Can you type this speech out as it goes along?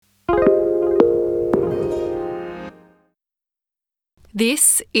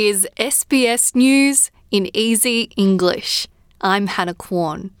This is SBS News in Easy English. I'm Hannah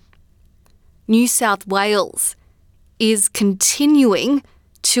Kwan. New South Wales is continuing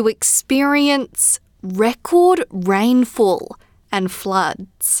to experience record rainfall and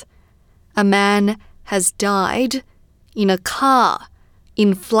floods. A man has died in a car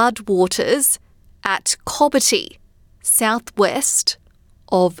in floodwaters at Cobbitty, southwest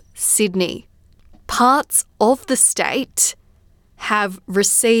of Sydney. Parts of the state have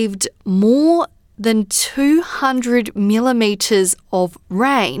received more than 200 millimetres of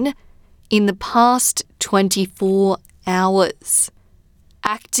rain in the past 24 hours.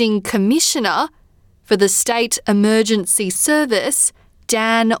 Acting Commissioner for the State Emergency Service,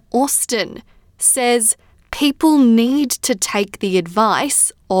 Dan Austin, says people need to take the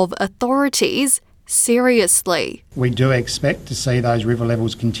advice of authorities seriously. We do expect to see those river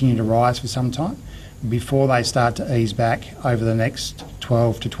levels continue to rise for some time before they start to ease back over the next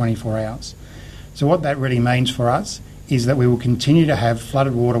 12 to 24 hours. So what that really means for us is that we will continue to have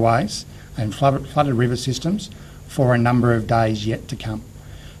flooded waterways and flooded river systems for a number of days yet to come.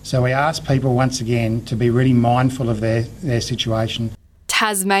 So we ask people once again to be really mindful of their situation.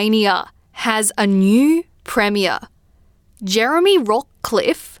 Tasmania has a new Premier. Jeremy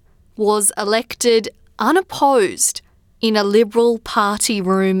Rockcliffe was elected unopposed in a Liberal Party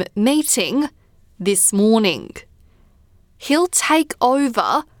room meeting this morning. He'll take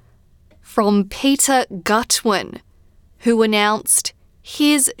over from Peter Gutwein, who announced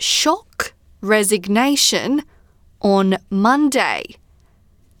his shock resignation on Monday,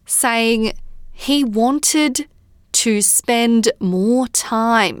 saying he wanted to spend more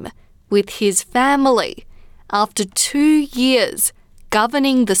time with his family after 2 years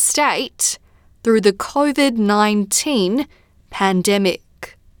governing the state through the COVID-19 pandemic.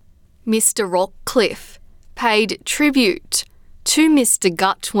 Mr. Rockcliffe paid tribute to Mr.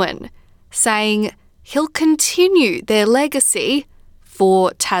 Gutwein, saying he'll continue their legacy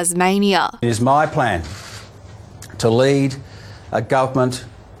for Tasmania. It is my plan to lead a government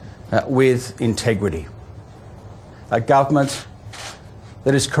with integrity, a government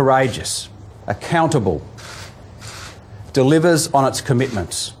that is courageous, accountable, delivers on its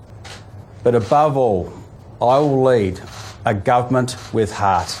commitments, but above all, I will lead a government with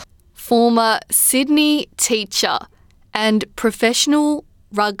heart. Former Sydney teacher and professional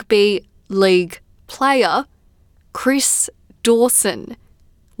rugby league player Chris Dawson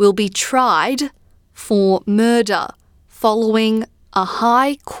will be tried for murder following a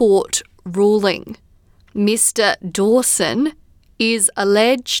High Court ruling. Mr. Dawson is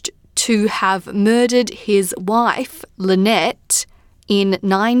alleged to have murdered his wife, Lynette, in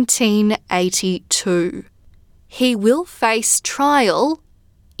 1982. He will face trial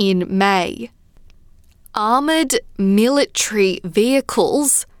in May. Armoured military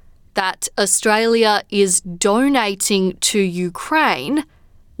vehicles that Australia is donating to Ukraine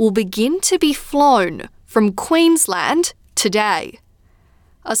will begin to be flown from Queensland today.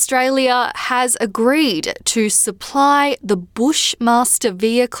 Australia has agreed to supply the Bushmaster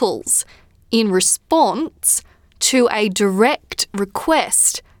vehicles in response to a direct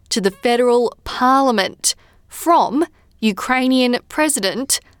request to the federal parliament from Ukrainian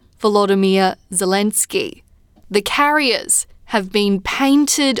President Volodymyr Zelensky. The carriers have been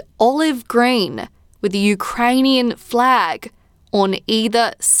painted olive green with the Ukrainian flag on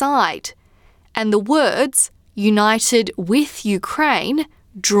either side and the words "United with Ukraine"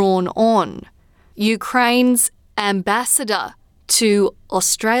 drawn on. Ukraine's ambassador to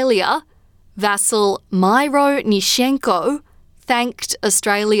Australia, Vasyl Myronishenko, thanked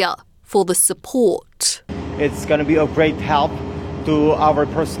Australia for the support. It's going to be of great help to our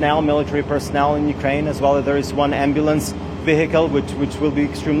personnel, military personnel in Ukraine, as well as there is one ambulance vehicle which will be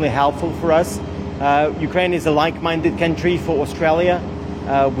extremely helpful for us. Ukraine is a like-minded country for Australia.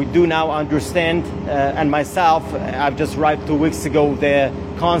 We do now understand, and myself, I've just arrived 2 weeks ago, the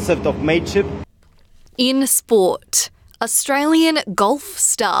concept of mateship. In sport, Australian golf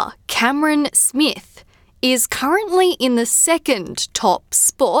star Cameron Smith is currently in the second top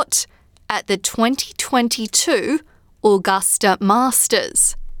spot at the 2022 Augusta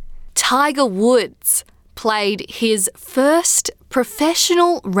Masters. Tiger Woods played his first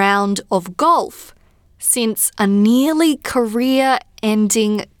professional round of golf since a nearly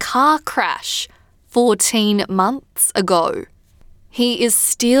career-ending car crash 14 months ago. He is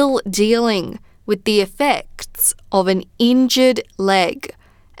still dealing with the effects of an injured leg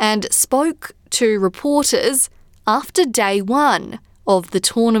and spoke to reporters after day one of the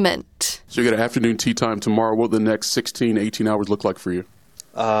tournament. So you got an afternoon tee time tomorrow. What will the next 16, 18 hours look like for you?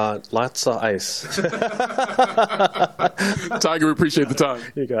 Lots of ice. Tiger, we appreciate the time.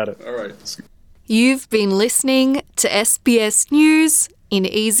 You got it. All right. You've been listening to SBS News in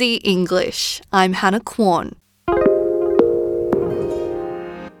Easy English. I'm Hannah Kwan.